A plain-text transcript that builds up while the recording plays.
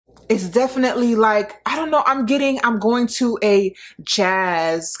it's definitely like, I don't know, I'm going to a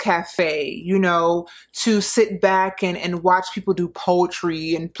jazz cafe, you know, to sit back and watch people do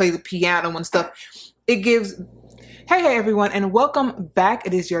poetry and play the piano and stuff. It gives, hey everyone, and welcome back.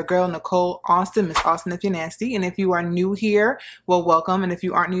 It is your girl, Nicole Austin, Miss Austin if you're nasty. And if you are new here, well, welcome. And if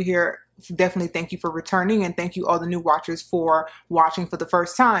you aren't new here, definitely thank you for returning, and thank you all the new watchers for watching for the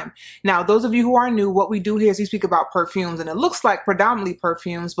first time. Now, those of you who are new, what we do here is we speak about perfumes, and it looks like predominantly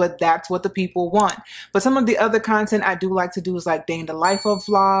perfumes, but that's what the people want. But some of the other content I do like to do is like day in the life of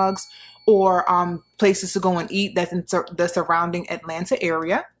vlogs, or places to go and eat that's in the surrounding Atlanta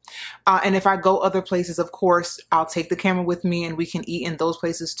area. And if I go other places, of course, I'll take the camera with me and we can eat in those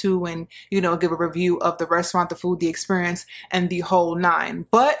places too, and, you know, give a review of the restaurant, the food, the experience, and the whole nine.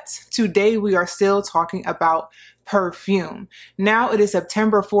 But today we are still talking about perfume. Now it is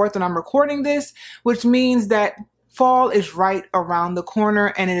September 4th and I'm recording this, which means that fall is right around the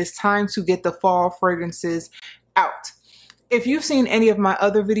corner and it is time to get the fall fragrances out. If you've seen any of my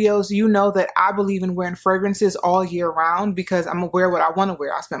other videos, you know that I believe in wearing fragrances all year round because I'm gonna wear what I want to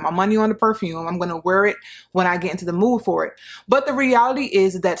wear. I spent my money on the perfume. I'm gonna wear it when I get into the mood for it. But the reality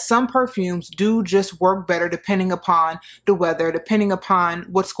is that some perfumes do just work better depending upon the weather, depending upon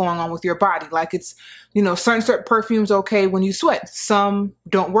what's going on with your body. Like it's, you know, certain perfumes okay when you sweat. Some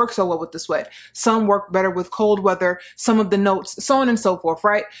don't work so well with the sweat. Some work better with cold weather, some of the notes, so on and so forth,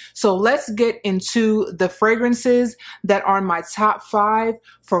 right? So let's get into the fragrances that are my top 5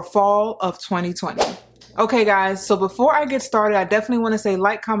 for fall of 2020. Okay guys, so before I get started, I definitely want to say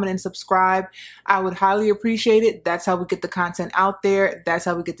like, comment, and subscribe. I would highly appreciate it. That's how we get the content out there. That's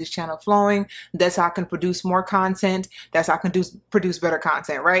how we get this channel flowing. That's how I can produce more content. That's how I can produce better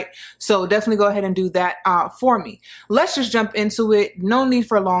content, right? So definitely go ahead and do that for me. Let's just jump into it. No need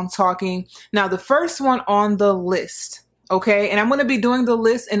for long talking. Now, the first one on the list, okay, and I'm going to be doing the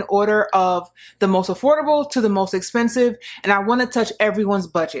list in order of the most affordable to the most expensive, and I want to touch everyone's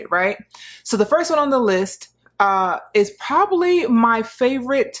budget, right? So the first one on the list is probably my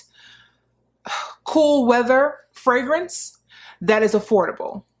favorite cool weather fragrance that is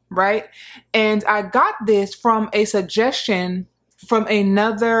affordable, right? And I got this from a suggestion from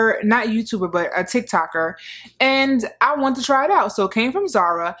another, not YouTuber, but a TikToker, and I want to try it out. So it came from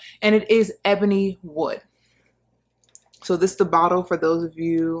Zara, and it is Ebony Wood. So this is the bottle for those of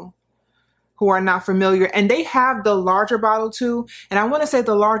you who are not familiar. And they have the larger bottle too. And I want to say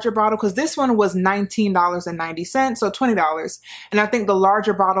the larger bottle because this one was $19.90, so $20. And I think the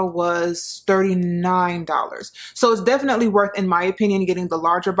larger bottle was $39. So it's definitely worth, in my opinion, getting the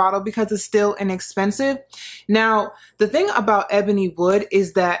larger bottle because it's still inexpensive. Now, the thing about Ebony Wood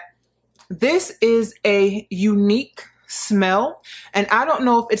is that this is a unique smell, and I don't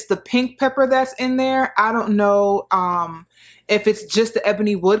know if it's the pink pepper that's in there. I don't know if it's just the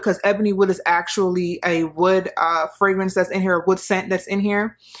Ebony Wood, because Ebony Wood is actually a wood fragrance that's in here, a wood scent that's in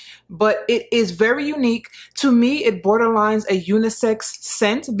here, but it is very unique. To me, it borderlines a unisex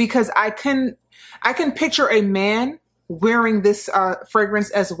scent because I can picture a man wearing this fragrance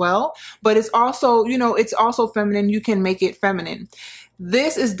as well, but it's also, you know, it's also feminine. You can make it feminine.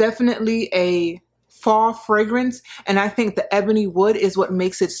 This is definitely a fall fragrance, and I think the Ebony Wood is what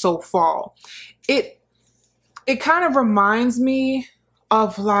makes it so fall. It kind of reminds me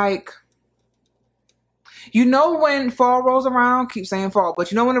of, like, you know, when fall rolls around, keep saying fall,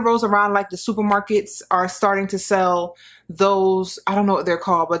 but you know when it rolls around, like the supermarkets are starting to sell those, I don't know what they're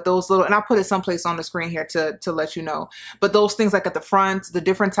called, but those little, and I'll put it someplace on the screen here to let you know, but those things like at the front, the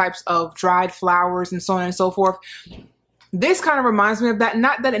different types of dried flowers and so on and so forth. This kind of reminds me of that.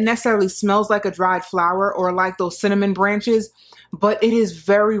 Not that it necessarily smells like a dried flower or like those cinnamon branches, but it is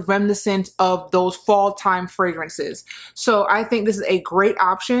very reminiscent of those fall time fragrances. So I think this is a great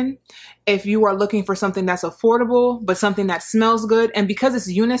option if you are looking for something that's affordable, but something that smells good. And because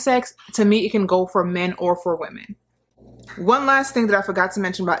it's unisex, to me, it can go for men or for women. One last thing that I forgot to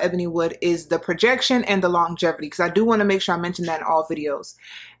mention about Ebony Wood is the projection and the longevity, because I do want to make sure I mention that in all videos.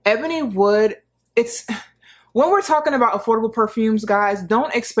 Ebony Wood, when we're talking about affordable perfumes, guys,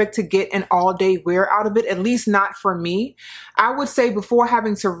 don't expect to get an all-day wear out of it, at least not for me. I would say before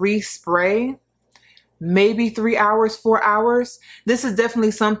having to respray, maybe 3 hours, 4 hours. This is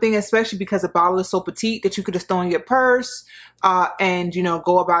definitely something, especially because the bottle is so petite, that you could just throw in your purse and, you know,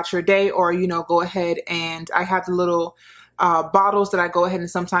 go about your day, or, you know, go ahead and I have the little bottles that I go ahead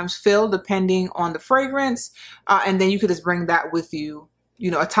and sometimes fill depending on the fragrance. And then you could just bring that with you, you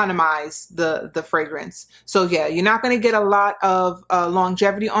know, autonomize the fragrance. So yeah, you're not going to get a lot of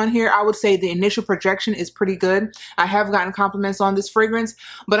longevity on here. I would say the initial projection is pretty good. I have gotten compliments on this fragrance,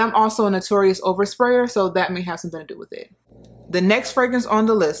 but I'm also a notorious oversprayer, so that may have something to do with it. The next fragrance on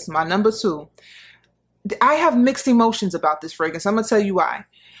the list, my number 2, I have mixed emotions about this fragrance. I'm going to tell you why.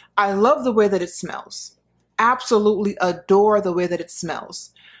 I love the way that it smells. Absolutely adore the way that it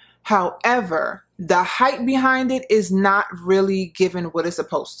smells. However, the hype behind it is not really given what it's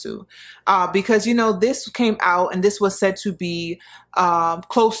supposed to. Because, you know, this came out and this was said to be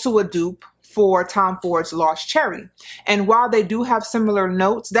close to a dupe for Tom Ford's Lost Cherry. And while they do have similar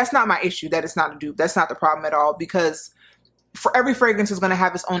notes, that's not my issue that it's not a dupe. That's not the problem at all, because for every fragrance is going to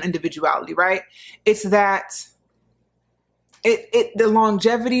have its own individuality, right? It's that the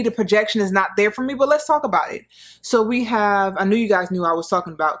longevity, the projection is not there for me, but let's talk about it. So we have, I knew you guys knew I was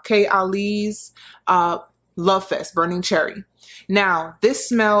talking about K. Ali's LOVEFEST Burning Cherry. Now, this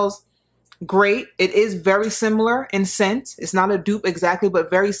smells great. It is very similar in scent. It's not a dupe exactly, but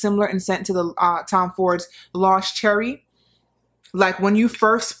very similar in scent to the Tom Ford's Lost Cherry. Like when you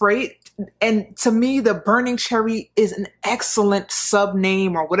first spray it, and to me, the Burning Cherry is an excellent sub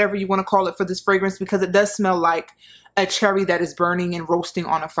name or whatever you want to call it for this fragrance, because it does smell like a cherry that is burning and roasting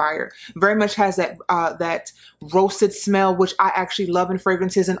on a fire. Very much has that that roasted smell, which I actually love in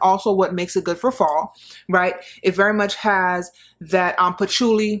fragrances, and also what makes it good for fall, right? It very much has that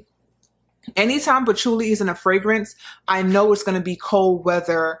patchouli. Anytime patchouli is in a fragrance, I know it's going to be cold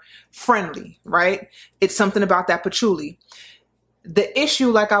weather friendly, right? It's something about that patchouli. The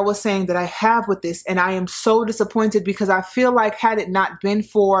issue, like I was saying, that I have with this, and I am so disappointed, because I feel like had it not been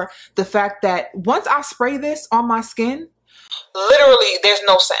for the fact that once I spray this on my skin, literally there's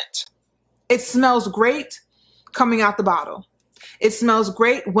no scent. It smells great coming out the bottle. It smells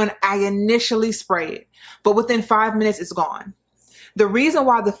great when I initially spray it, but within 5 minutes it's gone. The reason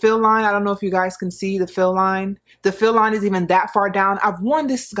why the fill line, I don't know if you guys can see the fill line. The fill line is even that far down. I've worn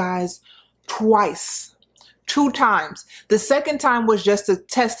this, guys, twice. 2 times. The second time was just to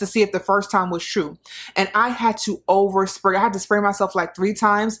test to see if the first time was true. And I had to overspray. I had to spray myself like 3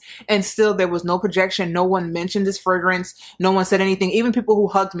 times, and still there was no projection. No one mentioned this fragrance. No one said anything. Even people who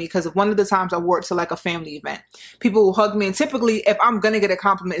hugged me, because one of the times I wore it to like a family event. People who hugged me, and typically if I'm going to get a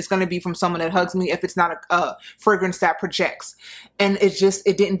compliment, it's going to be from someone that hugs me if it's not a fragrance that projects. And it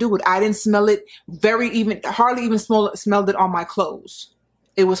didn't do it. I didn't smell it hardly even smelled it on my clothes.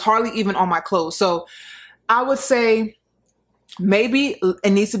 It was hardly even on my clothes. So I would say maybe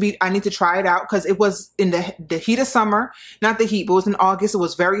it needs to be, I need to try it out, because it was in the heat of summer, not the heat, but it was in August. It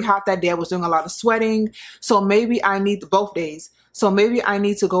was very hot that day. I was doing a lot of sweating. So maybe I need both days. So maybe I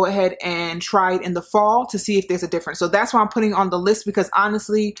need to go ahead and try it in the fall to see if there's a difference. So that's why I'm putting on the list, because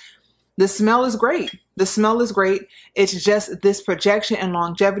honestly, the smell is great. The smell is great. It's just this projection and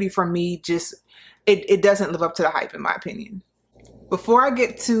longevity for me, it doesn't live up to the hype, in my opinion. Before I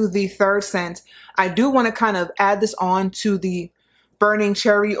get to the third scent, I do want to kind of add this on to the Burning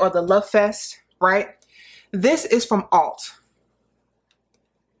Cherry or the LOVEFEST, right? This is from Alt.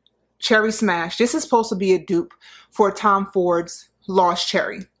 Cherry Smash. This is supposed to be a dupe for Tom Ford's Lost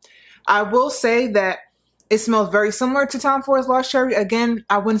Cherry. I will say that it smells very similar to Tom Ford's Lost Cherry. Again,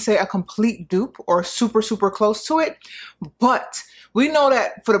 I wouldn't say a complete dupe or super, super close to it, but we know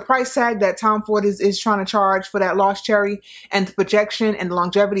that for the price tag that Tom Ford is trying to charge for that Lost Cherry, and the projection and the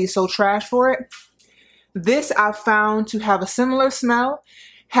longevity is so trash for it, this I've found to have a similar smell,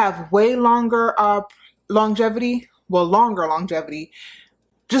 have way longer longevity, well, longer longevity,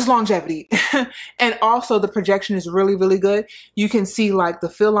 just longevity. And also the projection is really, really good. You can see like the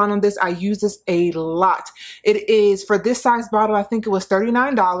fill line on this. I use this a lot. It is, for this size bottle, I think it was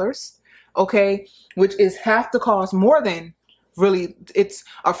 $39, okay, which is half the cost, more than, really, it's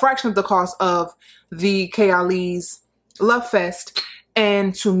a fraction of the cost of the K. Ali's LOVEFEST.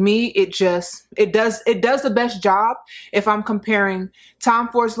 And to me, it does the best job. If I'm comparing Tom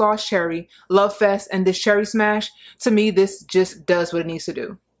Ford's Lost Cherry, LOVEFEST, and this Cherry Smash, to me, this just does what it needs to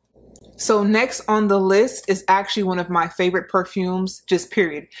do. So next on the list is actually one of my favorite perfumes, just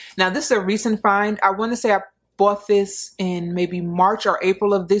period. Now, this is a recent find. I want to say I bought this in maybe March or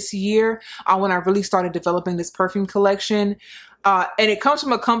April of this year, when I really started developing this perfume collection. And it comes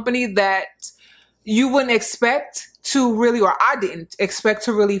from a company that you wouldn't expect to really, or I didn't expect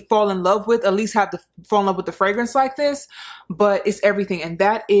to really fall in love with, at least have to fall in love with the fragrance like this, but it's everything. And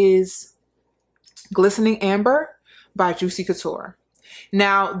that is Glistening Amber by Juicy Couture.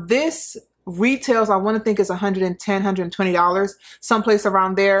 Now, this retails, I want to think, is $110, $120, someplace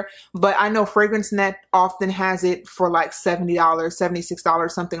around there. But I know FragranceNet often has it for like $70,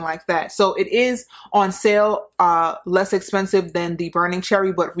 $76, something like that. So it is on sale, less expensive than the Burning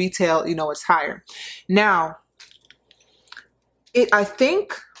Cherry, but retail, you know, it's higher. Now, I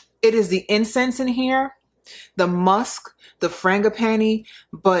think it is the incense in here, the musk, the frangipani,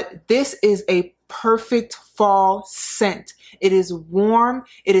 but this is a perfect fall scent. It is warm.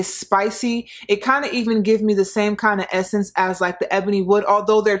 It is spicy. It kind of even gives me the same kind of essence as like the Ebony Wood,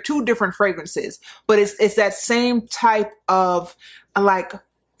 although they're two different fragrances, but it's that same type of like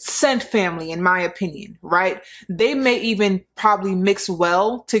scent family, in my opinion, right? They may even probably mix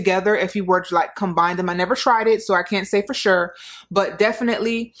well together if you were to like combine them. I never tried it, so I can't say for sure, but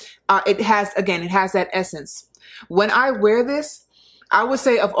definitely it has that essence. When I wear this, I would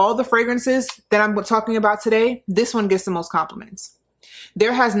say of all the fragrances that I'm talking about today, this one gets the most compliments.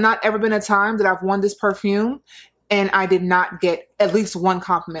 There has not ever been a time that I've worn this perfume and I did not get at least one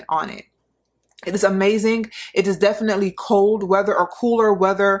compliment on it. It is amazing. It is definitely cold weather or cooler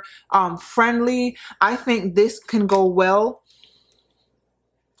weather friendly. I think this can go well.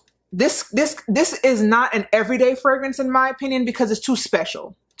 This is not an everyday fragrance in my opinion because it's too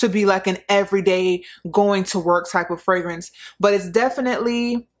special to be like an everyday going to work type of fragrance. But it's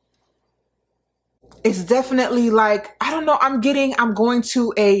definitely like, I don't know, I'm going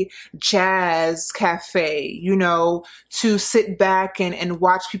to a jazz cafe, you know, to sit back and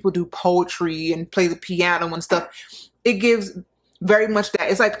watch people do poetry and play the piano and stuff. It gives very much that.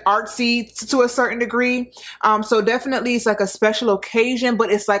 It's like artsy to a certain degree. So definitely it's like a special occasion,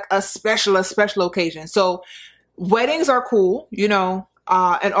 but it's like a special occasion. So weddings are cool, you know,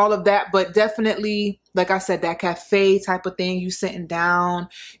 and all of that, but definitely, like I said, that cafe type of thing, you sitting down,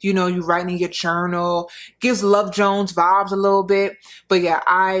 you know, you writing your journal, gives Love Jones vibes a little bit. But yeah,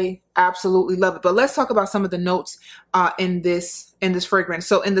 I absolutely love it. But let's talk about some of the notes in this fragrance.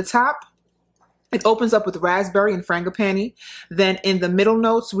 So in the top, it opens up with raspberry and frangipani. Then in the middle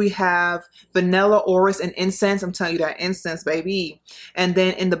notes, we have vanilla, orris, and incense. I'm telling you that incense, baby. And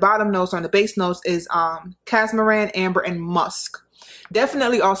then in the bottom notes, on the base notes, is casmaran, amber, and musk.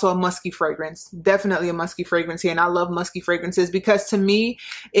 Definitely also a musky fragrance. Definitely a musky fragrance here. And I love musky fragrances because to me,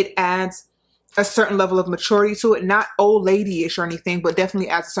 it adds a certain level of maturity to it. Not old lady-ish or anything, but definitely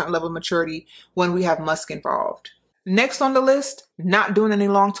adds a certain level of maturity when we have musk involved. Next on the list, not doing any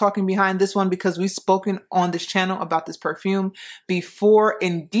long talking behind this one because we've spoken on this channel about this perfume before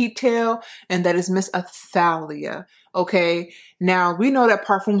in detail, and that is Miss Athalia. Okay, now we know that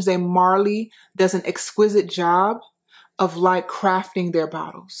Parfums de Marly does an exquisite job of like crafting their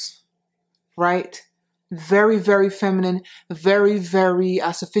bottles, right? Very, very feminine, very, very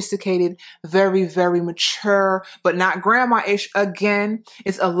sophisticated, very, very mature, but not grandma-ish. Again,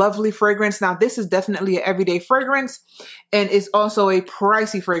 it's a lovely fragrance. Now, this is definitely an everyday fragrance, and it's also a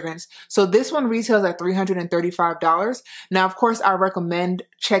pricey fragrance. So this one retails at $335. Now, of course, I recommend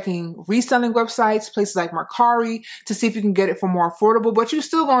checking reselling websites, places like Mercari, to see if you can get it for more affordable, but you're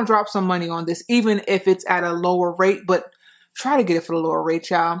still gonna drop some money on this, even if it's at a lower rate, but try to get it for the lower rate,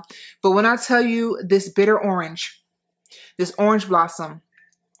 y'all. But when I tell you this bitter orange, this orange blossom,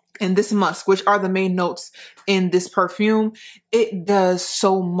 and this musk, which are the main notes in this perfume, it does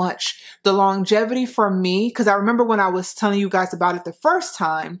so much. The longevity for me, because I remember when I was telling you guys about it the first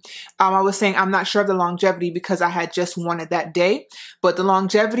time, I was saying I'm not sure of the longevity because I had just worn it that day. But the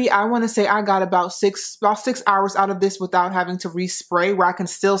longevity, I want to say I got about 6 hours out of this without having to respray, where I can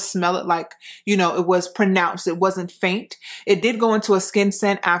still smell it like, you know, it was pronounced. It wasn't faint. It did go into a skin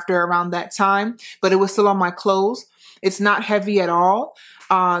scent after around that time, but it was still on my clothes. It's not heavy at all.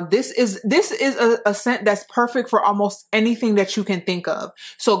 This is a scent that's perfect for almost anything that you can think of.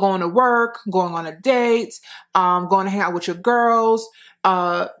 So going to work, going on a date, going to hang out with your girls.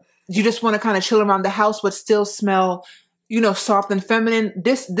 You just want to kind of chill around the house, but still smell, you know, soft and feminine.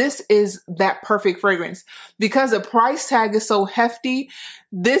 This is that perfect fragrance. Because the price tag is so hefty,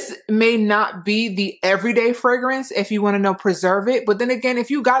 this may not be the everyday fragrance if you want to know preserve it. But then again, if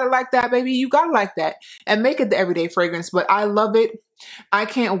you got it like that, baby, you got it like that. And make it the everyday fragrance. But I love it. I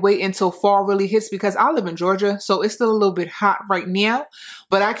can't wait until fall really hits because I live in Georgia, so it's still a little bit hot right now.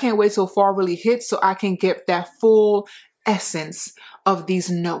 But I can't wait till fall really hits so I can get that full essence of these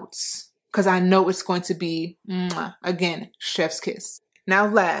notes. Because I know it's going to be, again, chef's kiss. Now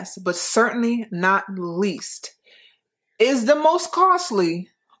last, but certainly not least, is the most costly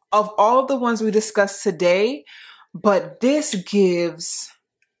of all of the ones we discussed today. But this gives,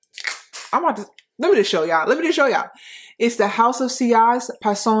 let me just show y'all. It's the House of Sia's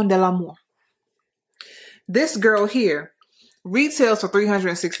Passion de l'Amour. This girl here retails for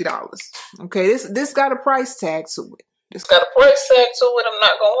 $360. Okay, this got a price tag to it. It's got a price tag to it. I'm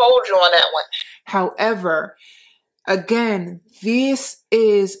not going to hold you on that one. However, again, this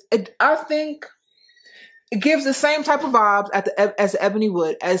is, I think, it gives the same type of vibes as the Ebony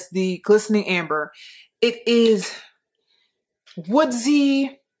Wood, as the Glistening Amber. It is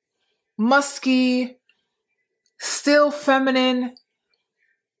woodsy, musky, still feminine.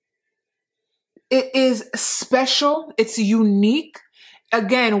 It is special. It's unique.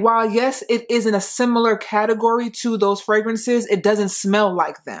 Again, while yes, it is in a similar category to those fragrances, it doesn't smell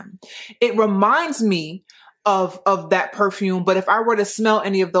like them. It reminds me of that perfume, but if I were to smell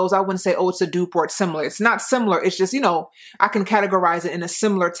any of those, I wouldn't say, oh, it's a dupe or it's similar. It's not similar. It's just, you know, I can categorize it in a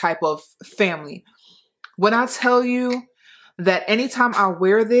similar type of family. When I tell you that anytime I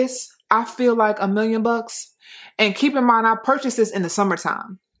wear this, I feel like $1,000,000. And keep in mind, I purchased this in the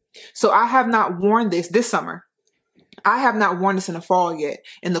summertime. So I have not worn this summer. I have not worn this in the fall yet,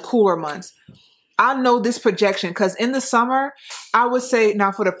 in the cooler months. I know this projection because in the summer, I would say,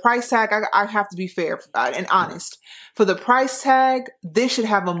 now for the price tag, I have to be fair and honest. For the price tag, this should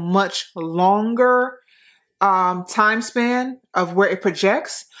have a much longer time span of where it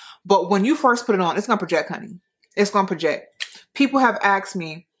projects. But when you first put it on, it's going to project, honey. It's going to project. People have asked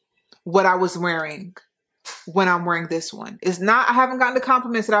me what I was wearing when I'm wearing this one. It's not, I haven't gotten the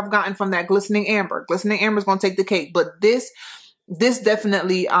compliments that I've gotten from that Glistening Amber. Glistening Amber is going to take the cake. But this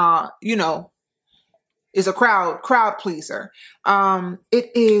definitely, you know, is a crowd pleaser.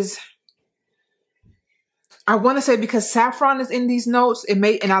 It is, I want to say, because saffron is in these notes, and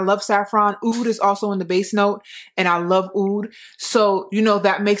I love saffron. Oud is also in the base note, and I love oud. So, you know,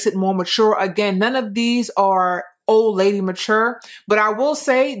 that makes it more mature. Again, none of these are old lady mature, but I will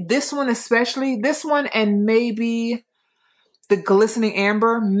say this one, especially this one, and maybe the Glistening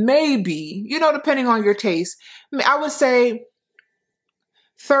Amber, maybe, you know, depending on your taste, I would say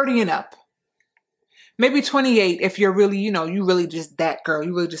 30 and up. Maybe 28 if you're really, you know, you really just that girl.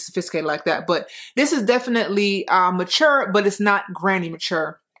 You really just sophisticated like that. But this is definitely mature, but it's not granny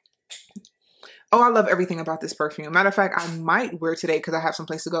mature. Oh, I love everything about this perfume. Matter of fact, I might wear it today because I have some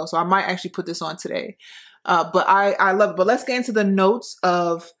place to go. So I might actually put this on today. But I love it. But let's get into the notes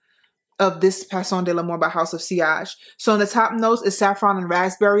of this Passion de l'Amour by House of Sillage. So in the top notes is saffron and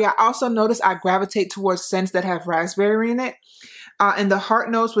raspberry. I also notice I gravitate towards scents that have raspberry in it. In the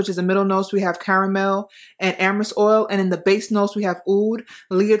heart notes, which is the middle notes, we have caramel and amorous oil. And in the base notes, we have oud,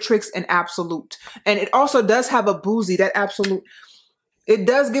 Leatrix, and absolute. And it also does have a boozy, that absolute. It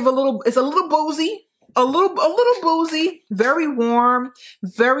does give a little, it's a little boozy, a little boozy, very warm,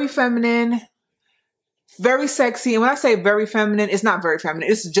 very feminine, very sexy. And when I say very feminine, it's not very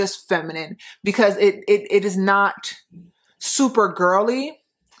feminine. It's just feminine because it is not super girly,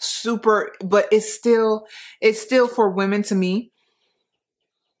 but it's still for women to me.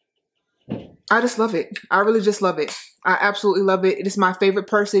 I just love it. I really just love it. I absolutely love it. It is my favorite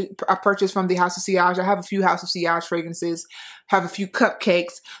person I purchased from the House of Sillage. I have a few House of Sillage fragrances, have a few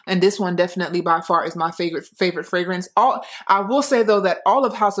cupcakes, and this one definitely by far is my favorite fragrance. I will say though that all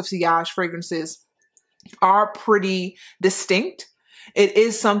of House of Sillage fragrances are pretty distinct. It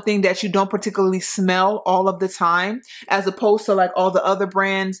is something that you don't particularly smell all of the time, as opposed to like all the other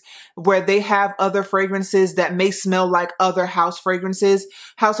brands where they have other fragrances that may smell like other house fragrances.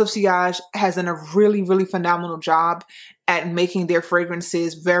 House of Sillage has done a really, really phenomenal job at making their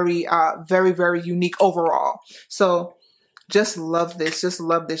fragrances very, very unique overall. So just love this. Just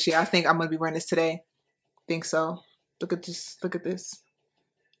love this. Yeah, I think I'm going to be wearing this today. Think so. Look at this. Look at this.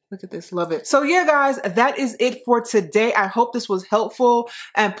 Look at this. Love it. So yeah, guys, that is it for today. I hope this was helpful.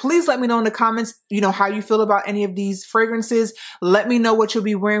 And please let me know in the comments, you know, how you feel about any of these fragrances. Let me know what you'll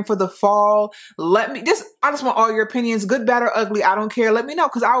be wearing for the fall. I just want all your opinions, good, bad, or ugly. I don't care. Let me know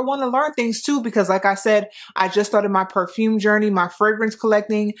because I want to learn things too. Because like I said, I just started my perfume journey, my fragrance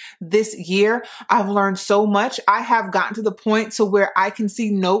collecting this year. I've learned so much. I have gotten to the point to where I can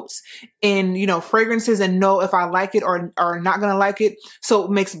see notes in, you know, fragrances and know if I like it or not going to like it. So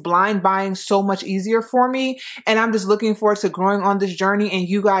it makes blind buying so much easier for me. And I'm just looking forward to growing on this journey and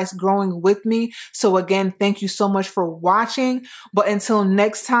you guys growing with me. So again, thank you so much for watching. But until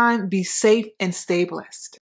next time, be safe and stay blessed.